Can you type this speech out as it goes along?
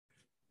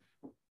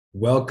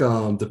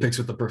Welcome to Picks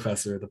with the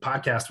Professor, the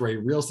podcast where a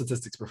real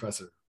statistics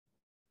professor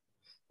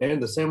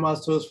And the same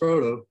odds to us,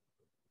 Frodo.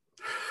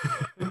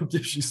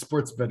 gives you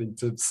sports betting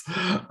tips.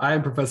 I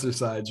am Professor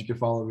Sides. You can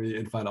follow me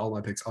and find all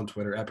my picks on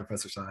Twitter at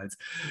Professor Sides.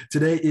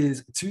 Today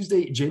is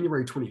Tuesday,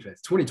 January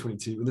 25th,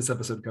 2022, and this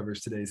episode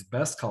covers today's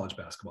best college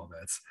basketball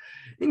bets.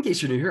 In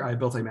case you're new here, I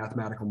built a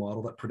mathematical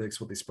model that predicts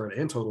what the spread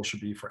and total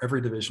should be for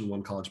every Division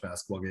I college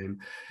basketball game.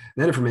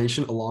 That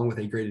information, along with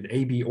a graded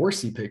A, B, or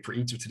C pick for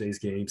each of today's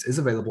games, is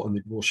available in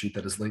the rule sheet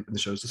that is linked in the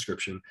show's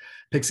description.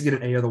 Picks that get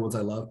an A are the ones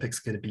I love,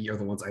 picks that get a B are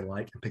the ones I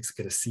like, and picks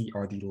that get a C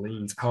are the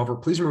leans. However,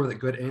 please remember that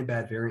good and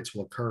bad variance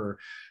will occur.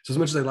 So as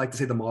much as I'd like to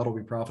say the model will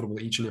be profitable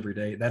each and every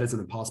day, that is an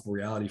impossible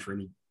reality for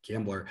any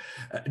gambler.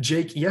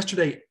 Jake,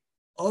 yesterday,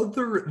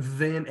 other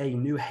than a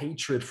new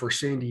hatred for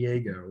San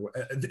Diego,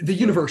 the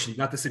university,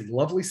 not the city,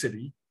 lovely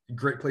city,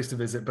 great place to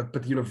visit, but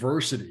the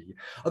university,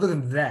 other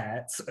than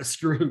that,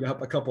 screwing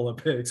up a couple of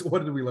picks,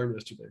 what did we learn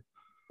yesterday?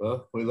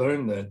 Well, we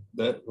learned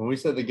that when we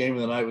said the game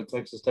of the night with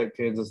Texas Tech,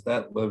 Kansas,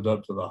 that lived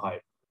up to the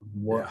hype.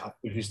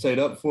 If you stayed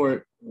up for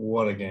it,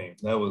 what a game.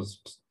 That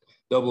was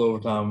double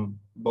overtime,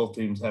 both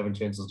teams having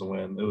chances to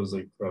win. It was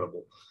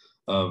incredible.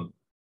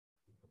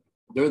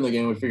 During the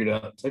game, we figured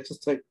out Texas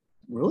Tech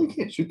really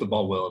can't shoot the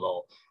ball well at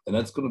all. And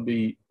that's going to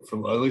be,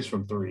 from at least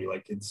from three,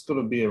 like it's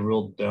going to be a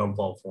real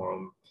downfall for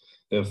them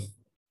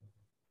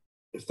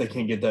if they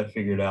can't get that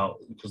figured out.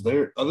 Because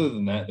other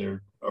than that,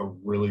 they're a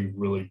really,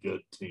 really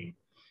good team.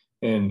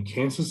 And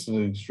Kansas is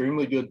an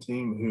extremely good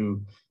team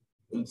who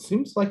it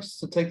seems like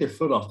to take their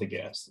foot off the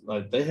gas.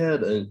 Like they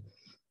had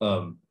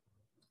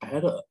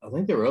I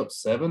think they were up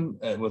 7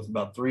 with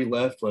about 3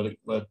 left.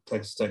 Let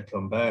Texas Tech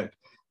come back.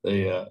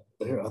 I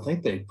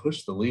think they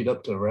pushed the lead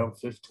up to around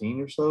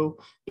 15 or so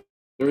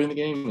during the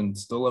game and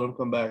still let them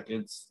come back.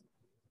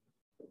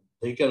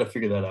 They got to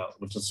figure that out,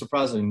 which is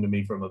surprising to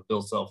me from a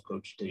Bill Self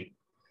coach team.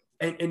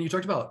 And you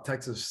talked about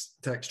Texas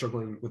Tech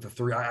struggling with the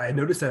three. I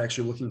noticed that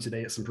actually looking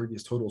today at some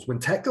previous totals. When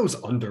Tech goes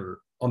under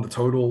on the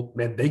total,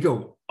 man, they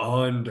go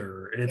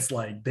under. And it's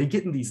like they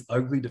get in these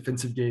ugly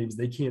defensive games.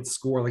 They can't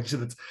score. Like you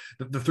said,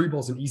 the three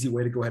ball is an easy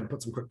way to go ahead and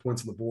put some quick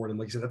points on the board. And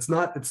like you said, it's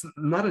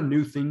not a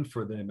new thing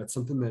for them. It's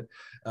something that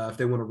if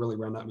they want to really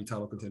round out any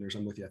title contenders,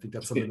 I'm with you. I think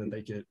that's something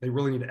that they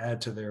really need to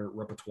add to their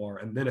repertoire.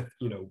 And then if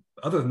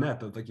other than that,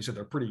 though, like you said,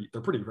 they're pretty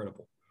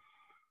incredible.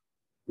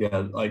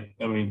 Yeah,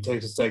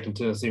 Texas Tech and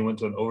Tennessee went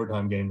to an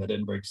overtime game that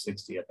didn't break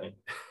 60, I think.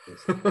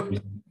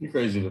 It's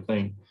crazy to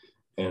think.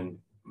 And,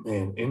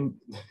 man,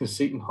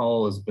 Seton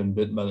Hall has been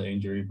bitten by the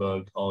injury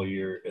bug all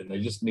year, and they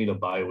just need a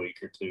bye week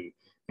or two,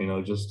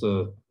 just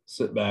to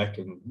sit back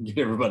and get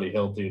everybody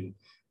healthy and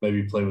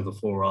maybe play with a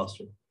full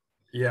roster.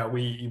 Yeah,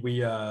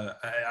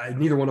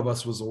 neither one of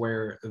us was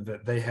aware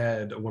that they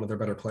had one of their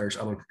better players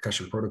out on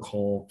concussion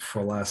protocol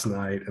for last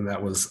night, and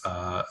that was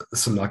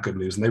some not good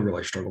news. And they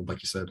really struggled,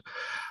 like you said,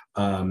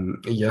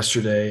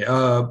 yesterday.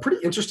 Pretty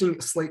interesting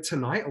slate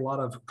tonight. A lot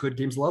of good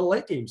games, a lot of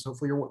late games.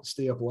 Hopefully you want to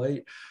stay up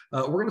late.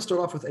 We're going to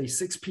start off with a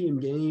 6 p.m.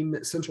 game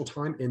Central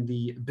Time in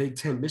the Big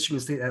Ten, Michigan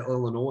State at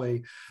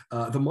Illinois.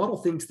 The model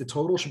thinks the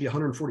total should be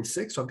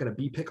 146, so I've got a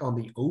B pick on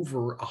the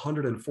over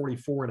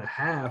 144 and a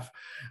half.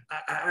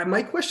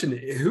 My question,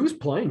 who's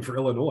playing for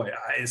Illinois?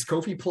 Is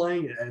Kofi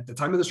playing? At the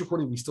time of this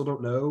recording, we still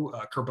don't know.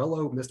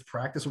 Curbelo missed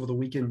practice over the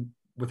weekend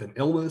with an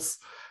illness.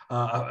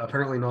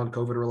 Apparently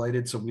non-COVID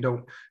related, so we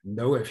don't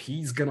know if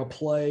he's going to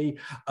play.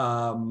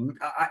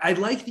 I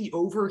like the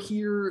over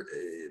here.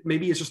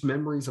 Maybe it's just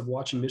memories of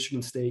watching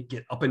Michigan State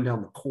get up and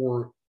down the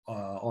court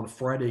on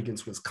Friday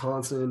against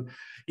Wisconsin.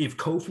 If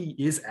Kofi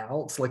is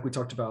out, like we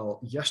talked about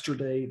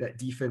yesterday, that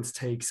defense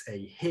takes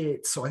a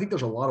hit. So I think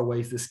there's a lot of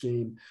ways this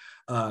game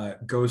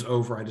goes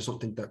over. I just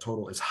don't think that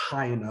total is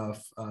high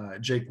enough.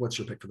 Jake, what's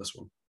your pick for this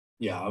one?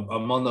 Yeah,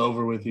 I'm on the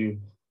over with you.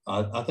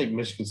 I think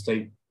Michigan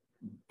State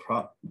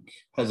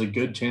has a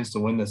good chance to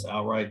win this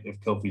outright if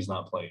Kofi's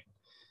not playing.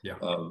 Yeah.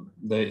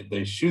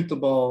 They shoot the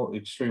ball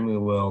extremely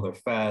well. They're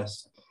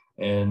fast.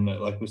 And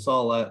like we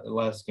saw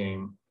last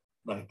game,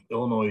 like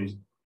Illinois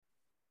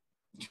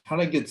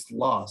kind of gets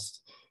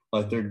lost.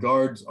 Like their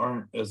guards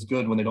aren't as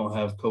good when they don't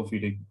have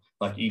Kofi to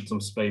like eat some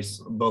space,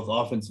 both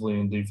offensively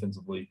and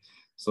defensively.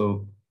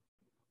 So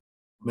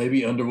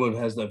maybe Underwood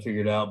has that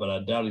figured out, but I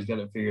doubt he's got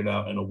it figured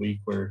out in a week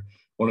where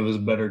one of his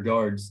better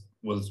guards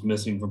was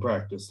missing from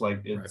practice.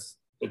 Like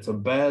it's a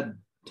bad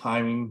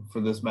timing for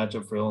this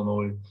matchup for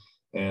Illinois,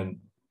 and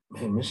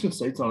man, Michigan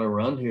State's on a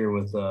run here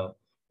with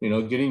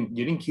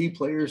getting key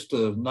players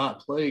to not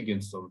play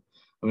against them.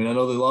 I mean, I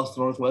know they lost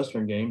the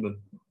Northwestern game, but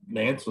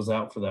Nance was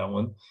out for that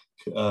one.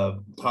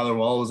 Tyler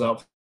Wall was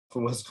out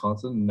for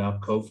Wisconsin, and now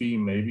Kofi,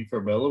 maybe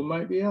Curbelo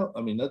might be out.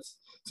 I mean, it's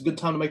a good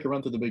time to make a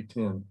run through the Big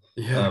Ten.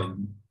 Yeah.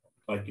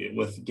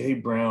 With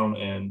Gabe Brown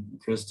and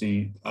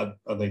Christie, I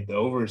think the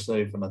over is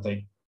safe, and I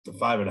think the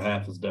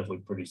 5.5 is definitely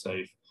pretty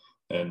safe,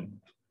 and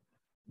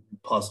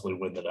possibly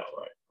win that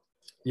outright.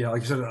 Yeah,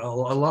 like you said, a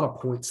lot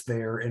of points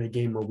there in a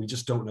game where we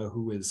just don't know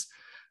who is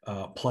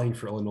playing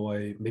for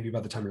Illinois. Maybe by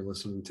the time you're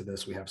listening to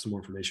this, we have some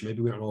more information.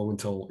 Maybe we don't know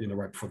until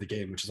right before the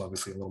game, which is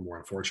obviously a little more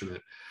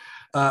unfortunate.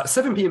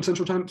 7 p.m.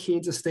 Central Time,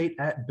 Kansas State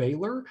at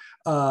Baylor.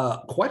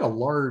 Quite a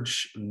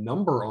large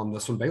number on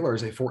this one. Baylor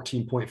is a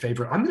 14-point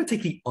favorite. I'm going to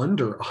take the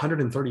under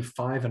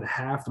 135 and a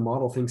half. The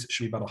model thinks it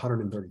should be about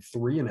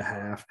 133 and a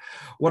half.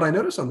 What I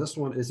noticed on this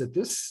one is that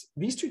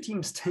these two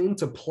teams tend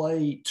to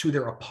play to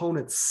their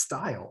opponent's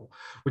style,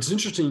 which is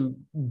interesting.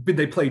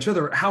 They play each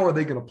other. How are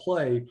they going to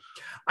play?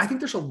 I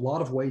think there's a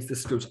lot of ways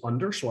this goes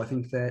under. So I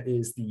think that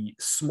is the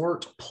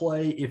smart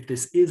play. If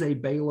this is a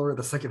Baylor,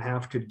 the second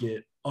half could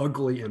get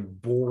ugly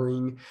and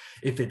boring.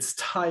 If it's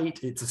tight,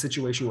 it's a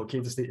situation where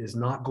Kansas State is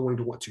not going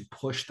to want to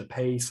push the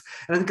pace.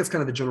 And I think that's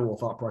kind of the general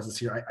thought process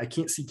here. I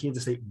can't see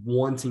Kansas State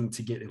wanting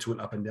to get into an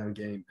up and down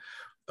game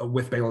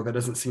with Baylor. That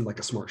doesn't seem like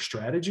a smart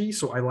strategy.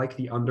 So I like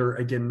the under.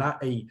 Again,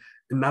 not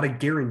a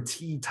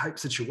guaranteed type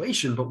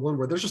situation, but one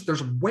where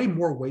there's way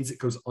more ways it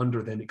goes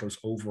under than it goes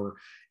over,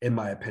 in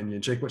my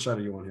opinion. Jake, what side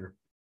are you on here?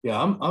 Yeah,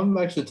 I'm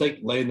actually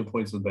laying the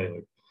points with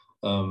Baylor.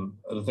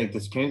 I think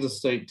this Kansas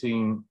State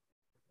team,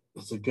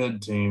 it's a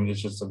good team.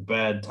 It's just a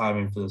bad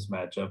timing for this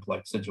matchup,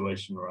 like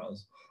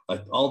situation-wise.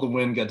 Like all the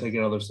wind got taken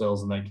out of their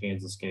sails in that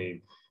Kansas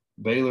game.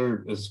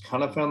 Baylor has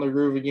kind of found their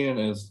groove again,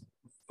 and it's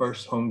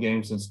first home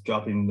game since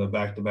dropping the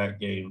back-to-back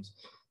games.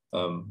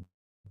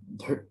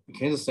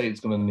 Kansas State's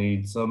going to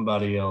need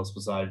somebody else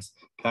besides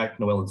Pac,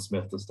 Noel, and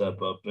Smith to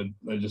step up, and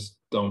they just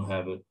don't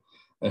have it.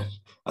 And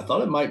I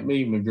thought it might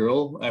be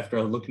McGill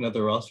after looking at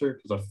the roster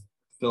because I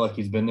feel like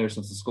he's been there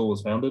since the school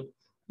was founded,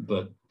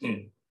 but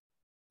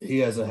he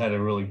hasn't had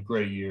a really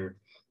great year,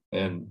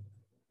 and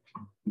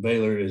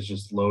Baylor is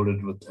just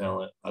loaded with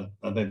talent. I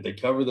think they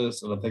cover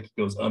this, and I think it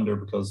goes under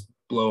because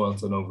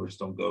blowouts and overs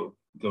don't go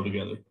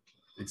together.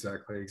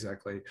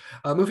 Exactly.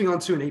 Moving on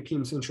to an 8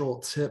 p.m. Central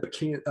tip,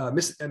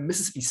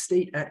 Mississippi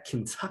State at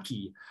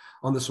Kentucky.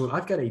 On this one,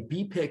 I've got a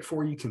B pick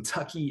for you,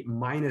 Kentucky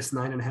minus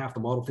 9.5.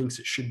 The model thinks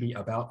it should be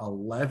about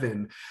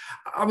 11.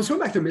 I was going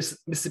back to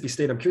Mississippi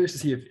State. I'm curious to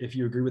see if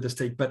you agree with this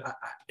take, but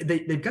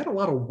they've got a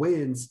lot of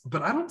wins,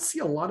 but I don't see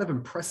a lot of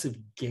impressive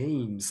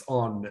games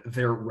on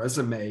their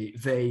resume.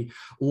 They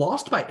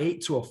lost by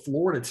 8 to a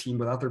Florida team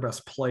without their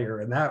best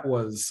player, and that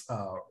was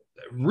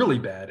really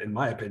bad, in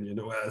my opinion,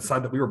 a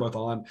side that we were both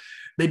on.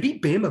 They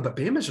beat Bama, but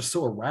Bama is just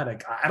so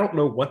erratic. I don't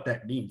know what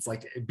that means.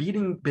 Like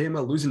beating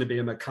Bama, losing to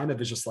Bama kind of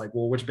is just like,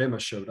 well, which Bama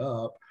showed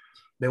up?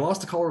 They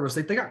lost to Colorado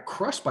State. They got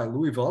crushed by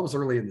Louisville. That was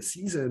early in the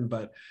season,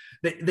 but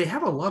they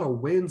have a lot of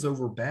wins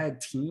over bad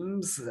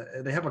teams.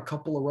 They have a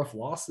couple of rough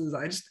losses.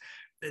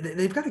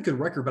 They've got a good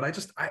record, but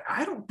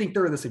I don't think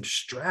they're in the same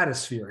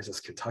stratosphere as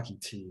this Kentucky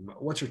team.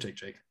 What's your take,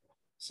 Jake?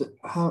 So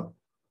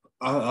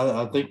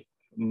I think,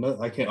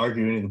 I can't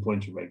argue any of the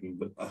points you're making,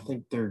 but I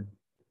think they're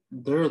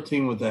a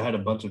team that had a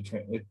bunch of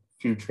a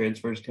few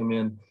transfers come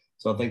in,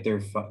 so I think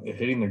they're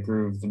hitting the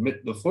groove.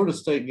 The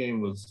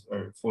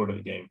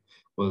Florida game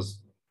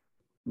was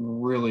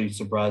really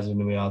surprising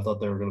to me. I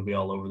thought they were going to be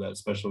all over that,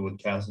 especially when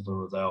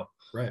Castleton was out.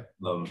 Right.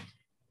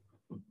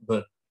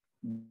 But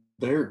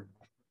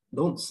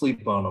don't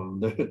sleep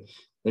on them.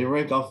 They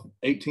rank off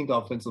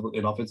 18th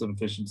in offensive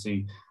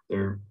efficiency.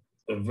 They're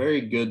a very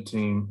good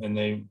team, and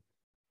they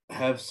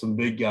have some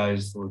big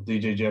guys with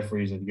DJ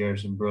Jeffries and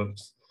Garrison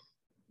Brooks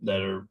that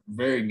are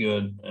very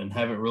good and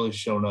haven't really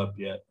shown up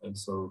yet. And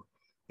so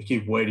we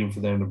keep waiting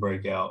for them to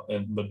break out.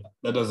 But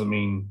that doesn't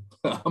mean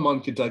I'm on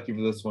Kentucky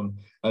for this one.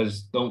 I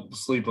just don't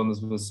sleep on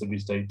this Mississippi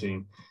State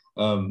team.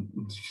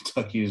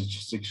 Kentucky is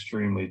just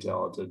extremely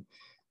talented.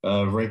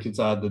 Ranked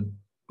inside the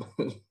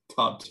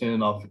top 10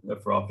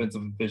 for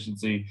offensive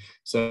efficiency,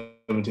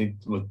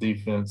 17th with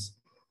defense.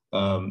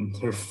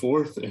 They're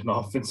fourth in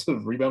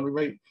offensive rebounding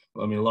rate.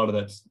 I mean, a lot of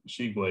that's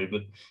Shigwe,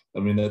 but I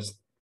mean, that's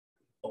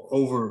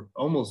over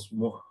almost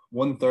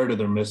 1/3 of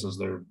their misses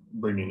they're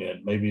bringing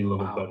in, maybe a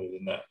little better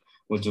than that,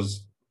 which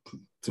is,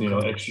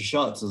 extra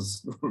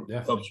shots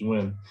helps you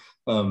win.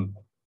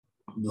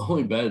 The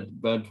only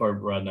bad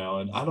part right now,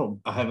 and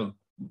I haven't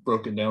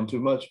broken down too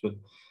much, but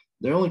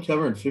they're only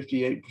covering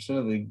 58%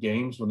 of the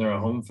games when they're a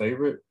home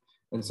favorite.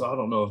 And so I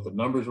don't know if the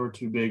numbers were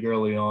too big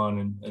early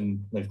on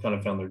and they've kind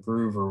of found their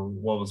groove or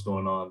what was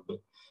going on. But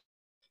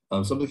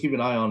something to keep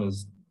an eye on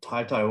is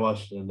Ty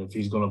Washington, if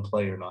he's going to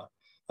play or not.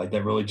 Like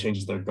that really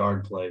changes their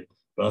guard play.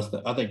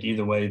 But I think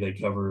either way they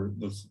cover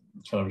this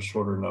kind of a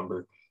shorter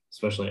number,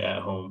 especially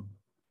at home.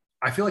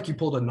 I feel like you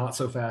pulled a not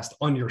so fast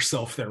on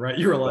yourself there, right?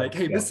 You were like,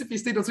 hey, Mississippi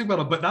State don't speak about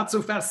them, but not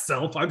so fast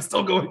self. I'm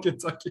still going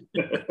Kentucky.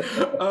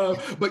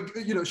 But,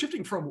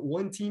 shifting from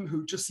one team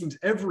who just seems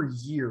every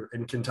year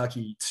in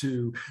Kentucky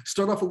to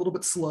start off a little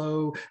bit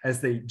slow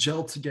as they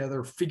gel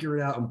together, figure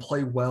it out, and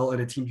play well,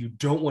 and a team you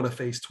don't want to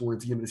face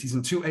towards the end of the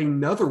season, to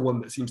another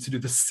one that seems to do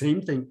the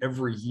same thing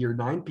every year,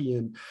 9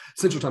 p.m.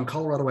 Central Time,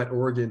 Colorado at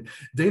Oregon.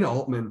 Dana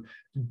Altman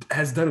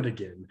has done it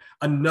again.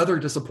 Another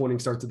disappointing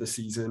start to the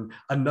season,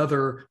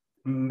 another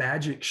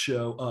magic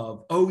show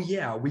of, oh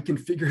yeah, we can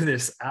figure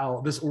this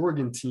out. This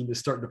Oregon team is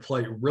starting to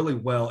play really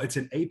well. It's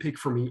an A pick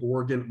for me,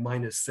 Oregon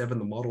 -7.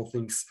 The model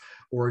thinks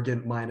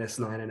Oregon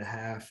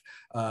 -9.5.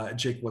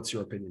 Jake, what's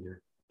your opinion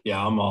here?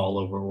 Yeah, I'm all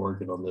over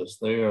Oregon on this.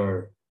 They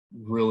are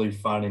really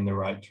finding the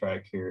right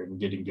track here and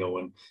getting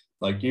going.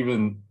 Like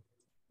even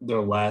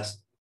their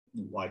last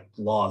like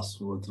loss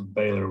with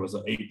Baylor was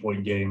an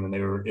 8-point game, and they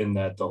were in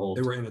that the whole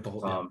They were in it the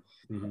whole time.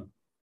 Yeah. Mm-hmm.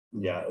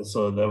 Yeah,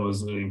 so that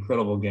was an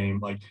incredible game.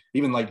 Like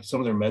even like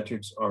some of their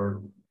metrics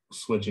are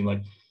switching.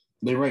 Like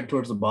they rank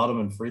towards the bottom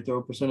in free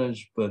throw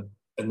percentage, but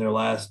in their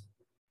last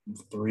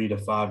 3 to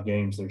 5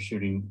 games,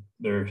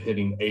 they're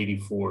hitting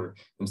 84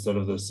 instead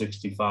of the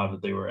 65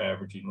 that they were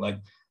averaging. Like,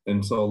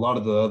 and so a lot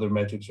of the other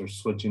metrics are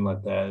switching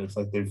like that. It's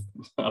like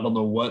I don't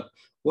know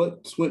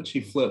what switch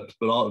he flipped,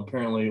 but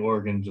apparently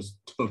Oregon just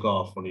took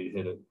off when he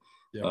hit it.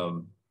 Yeah.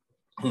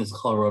 His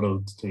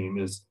Colorado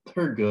team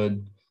they're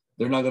good.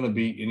 They're not going to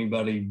beat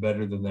anybody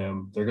better than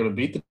them. They're going to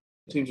beat the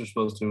teams they're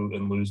supposed to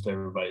and lose to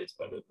everybody that's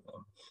better than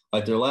them.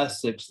 Like their last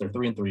 6, they're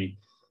 3-3,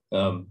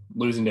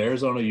 losing to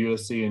Arizona,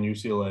 USC, and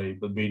UCLA,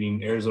 but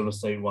beating Arizona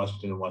State,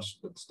 Washington, and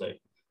Washington State.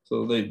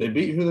 So they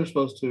beat who they're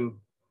supposed to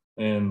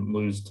and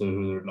lose to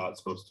who they're not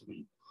supposed to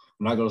beat.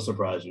 I'm not going to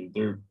surprise you.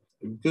 They're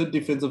a good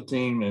defensive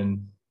team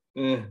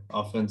and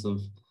offensive,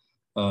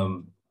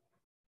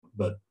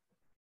 but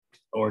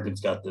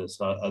Oregon's got this.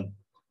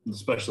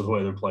 Especially the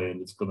way they're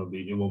playing,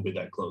 it won't be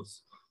that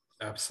close.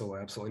 Absolutely.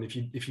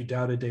 And if you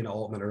doubted Dana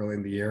Altman early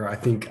in the year, I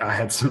think I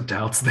had some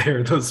doubts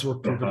there. Those were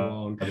proven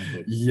wrong.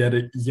 Yet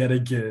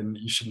again,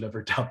 you should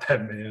never doubt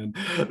that man.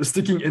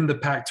 Sticking in the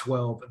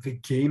Pac-12, the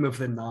game of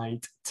the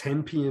night,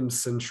 10 p.m.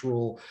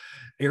 Central,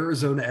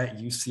 Arizona at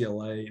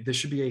UCLA. This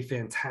should be a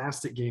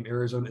fantastic game.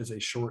 Arizona is a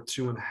short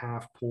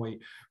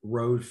 2.5-point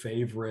road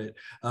favorite.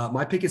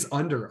 My pick is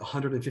under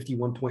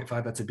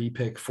 151.5. That's a B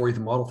pick. For the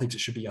model thinks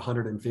it should be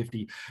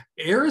 150.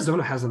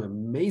 Arizona has an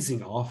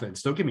amazing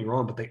offense. Don't get me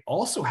wrong, but they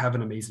also have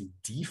an amazing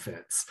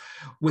defense.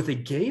 With a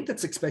game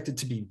that's expected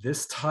to be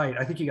this tight,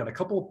 I think you got a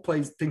couple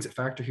of things that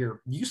factor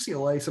here.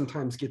 UCLA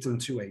sometimes gets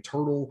into a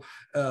turtle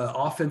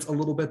offense a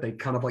little bit. They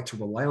kind of like to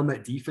rely on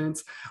that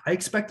defense. I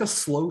expect a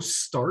slow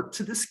start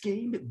to this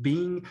game,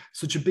 being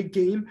such a big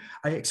game.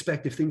 I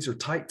expect if things are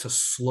tight to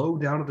slow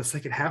down in the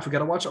second half. We got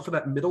to watch out for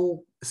that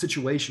middle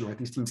situation, right?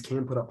 These teams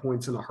can put up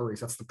points in a hurry.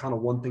 So that's the kind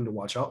of one thing to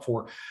watch out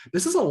for.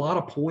 This is a lot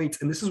of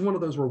points, and this is one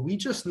of those where we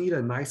just need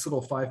a nice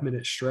little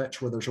 5-minute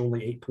stretch where there's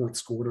only 8 points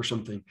scored or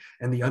something,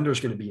 and the under is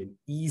going to be an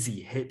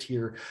easy hit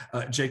here.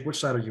 Jake, which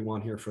side are you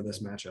on here for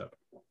this matchup?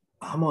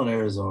 I'm on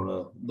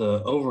Arizona.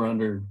 The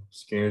over-under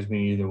scares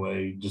me either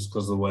way, just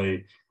because of the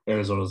way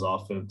Arizona's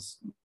offense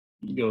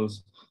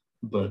goes.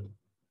 But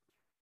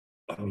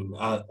I mean,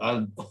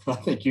 I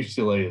think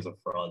UCLA is a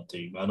fraud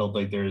team. I don't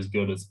think they're as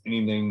good as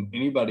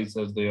anybody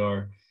says they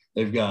are.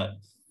 They've got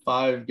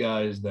 5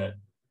 guys that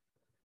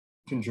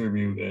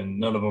contribute, and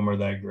none of them are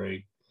that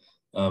great.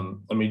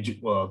 I'll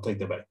take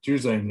that back.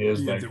 Juzang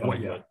is that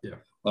kind of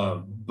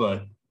good.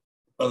 But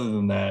other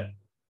than that,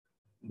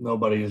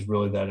 nobody is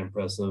really that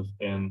impressive.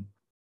 And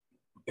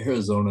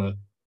Arizona,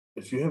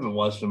 if you haven't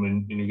watched them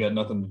and you got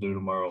nothing to do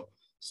tomorrow,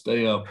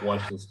 stay up,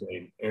 watch this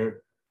game.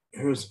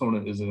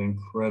 Arizona is an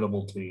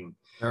incredible team.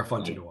 They're a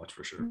fun team to watch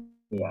for sure.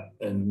 Yeah,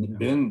 and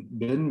Ben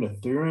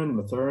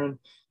Mathurin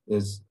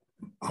is,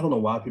 I don't know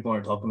why people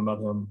aren't talking about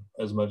him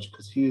as much,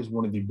 because he is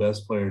one of the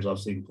best players I've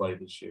seen play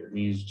this year.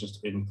 He's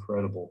just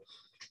incredible,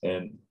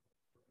 and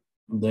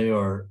they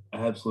are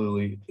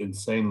absolutely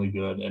insanely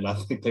good. And I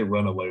think they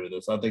run away with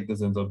this. I think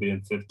this ends up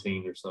being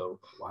 15 or so.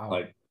 Wow.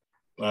 Like,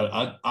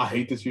 I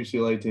hate this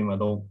UCLA team.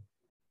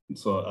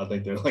 So I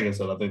think I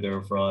think they're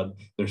a fraud.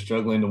 They're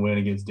struggling to win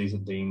against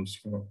decent teams,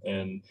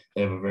 and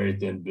they have a very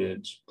thin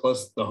bench.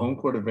 Plus, the home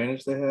court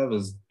advantage they have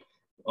is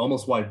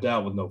almost wiped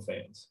out with no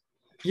fans.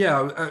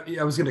 Yeah,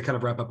 I was going to kind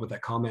of wrap up with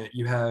that comment.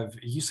 You have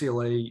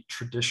UCLA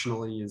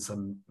traditionally is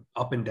an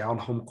up and down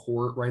home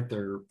court, right?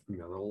 There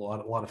are a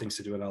lot of things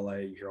to do in LA.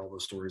 You hear all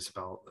those stories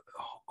about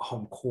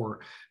home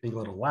court being a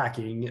little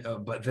lacking,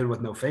 but then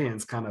with no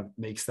fans kind of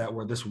makes that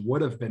where this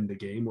would have been the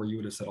game where you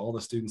would have said all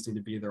the students need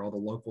to be there, all the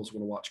locals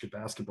want to watch good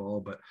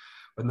basketball, but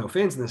with no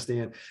fans in the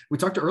stand. We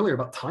talked earlier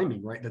about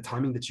timing, right? The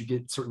timing that you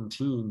get certain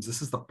teams.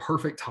 This is the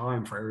perfect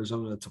time for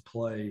Arizona to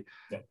play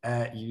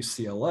at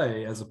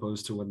UCLA as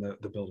opposed to when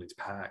the building's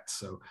packed.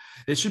 So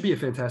it should be a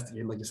fantastic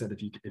game. Like I said,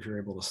 if you're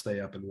able to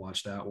stay up and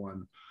watch that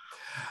one.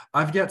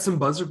 I've got some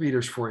buzzer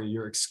beaters for you,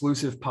 your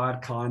exclusive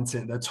pod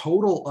content. The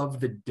total of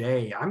the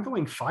day, I'm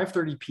going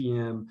 5:30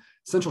 p.m.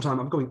 Central Time.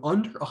 I'm going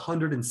under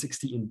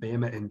 160 in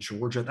Bama and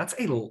Georgia. That's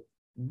a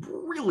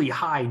really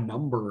high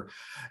number.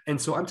 And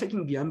so I'm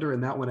taking the under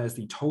in that one as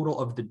the total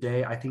of the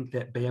day. I think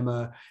that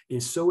Bama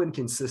is so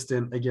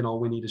inconsistent. Again, all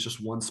we need is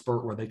just one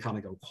spurt where they kind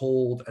of go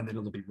cold, and then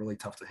it'll be really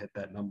tough to hit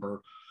that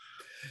number.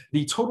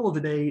 The total of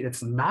the day,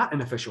 it's not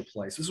an official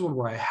place. This is one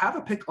where I have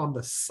a pick on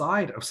the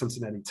side of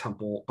Cincinnati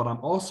Temple, but I'm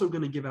also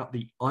going to give out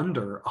the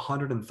under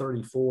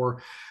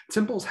 134.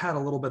 Temple's had a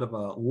little bit of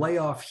a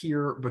layoff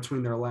here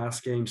between their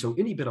last game, so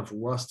any bit of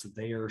rust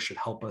there should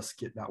help us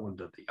get that one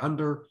to the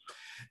under.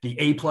 The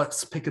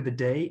A-plus pick of the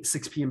day,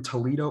 6 p.m.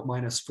 Toledo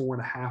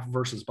 -4.5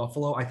 versus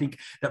Buffalo. I think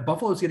that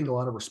Buffalo is getting a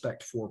lot of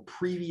respect for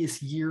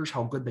previous years,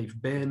 how good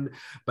they've been,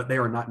 but they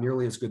are not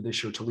nearly as good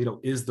this year. Toledo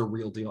is the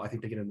real deal. I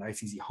think they get a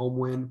nice, easy home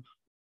win.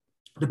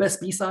 The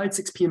best B-side,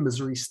 6 p.m.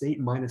 Missouri State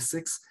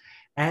 -6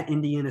 at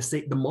Indiana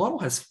State. The model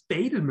has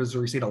faded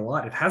Missouri State a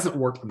lot. It hasn't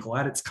worked. I'm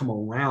glad it's come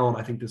around.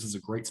 I think this is a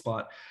great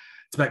spot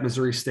to back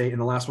Missouri State. And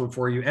the last one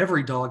for you,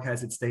 every dog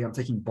has its day. I'm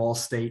taking Ball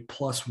State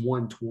plus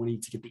 120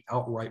 to get the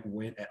outright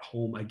win at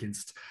home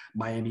against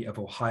Miami of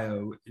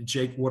Ohio.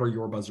 Jake, what are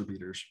your buzzer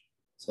beaters?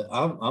 So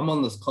I'm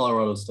on this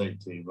Colorado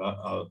State team.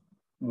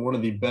 One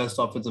of the best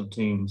offensive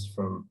teams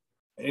from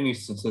any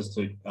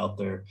statistic out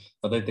there.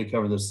 I think they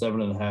cover the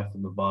 7.5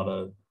 in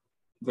Nevada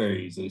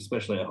very easily,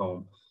 especially at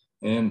home.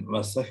 And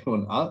my second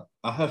one,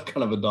 I have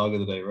kind of a dog of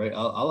the day, right?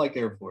 I like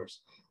Air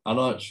Force. I'm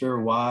not sure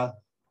why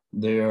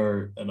they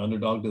are an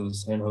underdog to the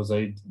San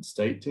Jose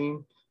State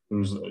team,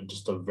 who's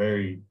just a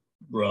very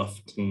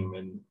rough team.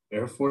 And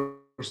Air Force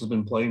has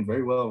been playing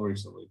very well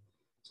recently.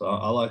 So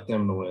I like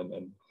them to win.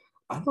 And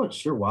I'm not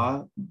sure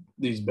why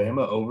these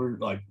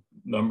Bama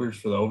numbers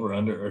for the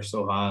over-under are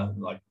so high.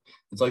 Like,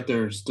 it's like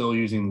they're still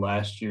using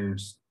last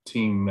year's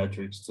team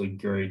metrics to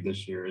grade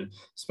this year,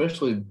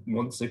 especially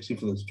 160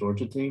 for this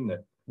Georgia team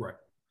that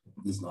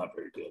is not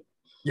very good.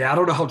 Yeah, I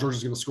don't know how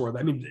Georgia's going to score.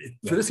 I mean,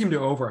 for this team to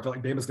go over, I feel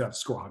like Bama's going to have to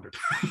score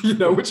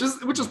 100,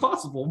 which is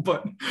possible.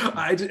 But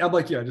I'm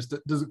like, it just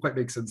doesn't quite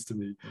make sense to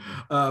me.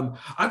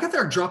 I've got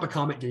their drop a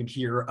comment game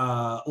here.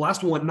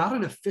 Last one, not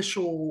an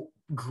official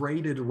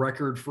graded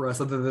record for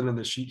us other than in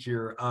the sheet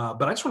here.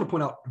 But I just want to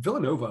point out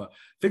Villanova,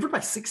 favored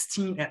by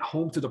 16 at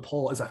home to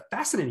DePaul, is a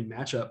fascinating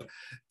matchup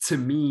to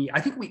me.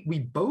 I think we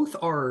both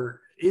are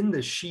in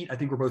the sheet. I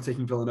think we're both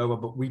taking Villanova,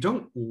 but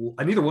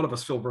neither one of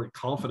us feel very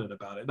confident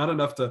about it. Not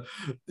enough to,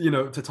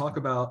 to talk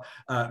about,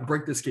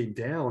 break this game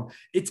down.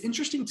 It's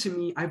interesting to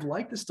me. I've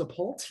liked this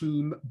DePaul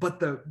team,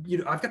 but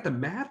I've got the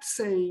math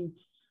saying,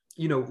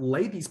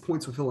 lay these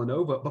points with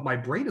Villanova, but my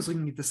brain is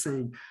looking at this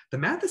saying the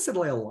math has said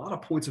lay a lot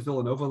of points with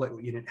Villanova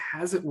lately, and it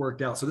hasn't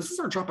worked out. So this is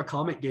our drop a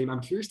comment game. I'm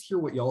curious to hear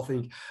what y'all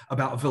think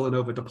about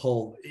Villanova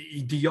DePaul.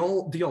 Do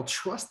y'all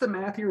trust the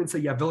math here and say,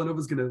 yeah,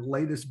 Villanova's going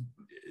to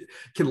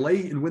can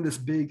lay and win this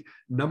big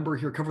number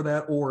here, cover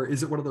that? Or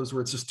is it one of those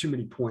where it's just too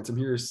many points? I'm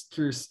curious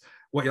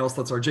what y'all's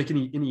thoughts are. Jake,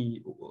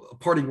 any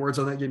parting words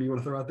on that game you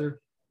want to throw out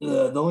there?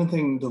 The only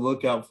thing to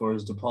look out for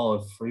is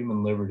DePaul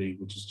Freeman Liberty,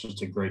 which is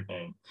just a great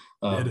name.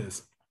 It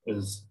is.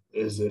 Is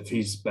if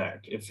he's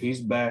back. If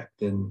he's back,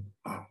 then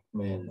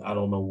I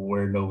don't know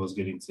where Nova's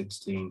getting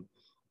 16.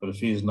 But if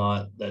he's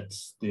not,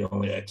 that's the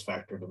only X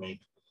factor to me.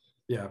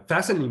 Yeah,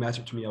 fascinating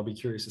matchup to me. I'll be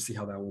curious to see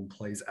how that one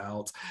plays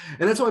out.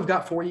 And that's all I've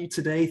got for you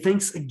today.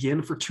 Thanks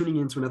again for tuning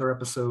in to another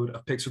episode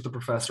of Picks with the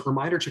Professor.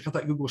 Reminder, check out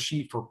that Google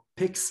Sheet for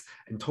picks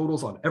and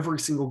totals on every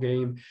single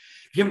game.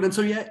 If you haven't done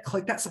so yet,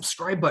 click that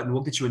subscribe button.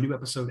 We'll get you a new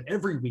episode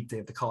every weekday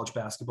of the college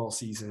basketball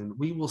season.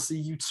 We will see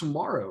you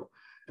tomorrow.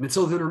 And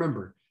until then,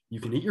 remember,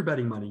 you can eat your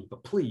betting money,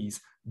 but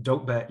please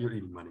don't bet your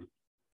eating money.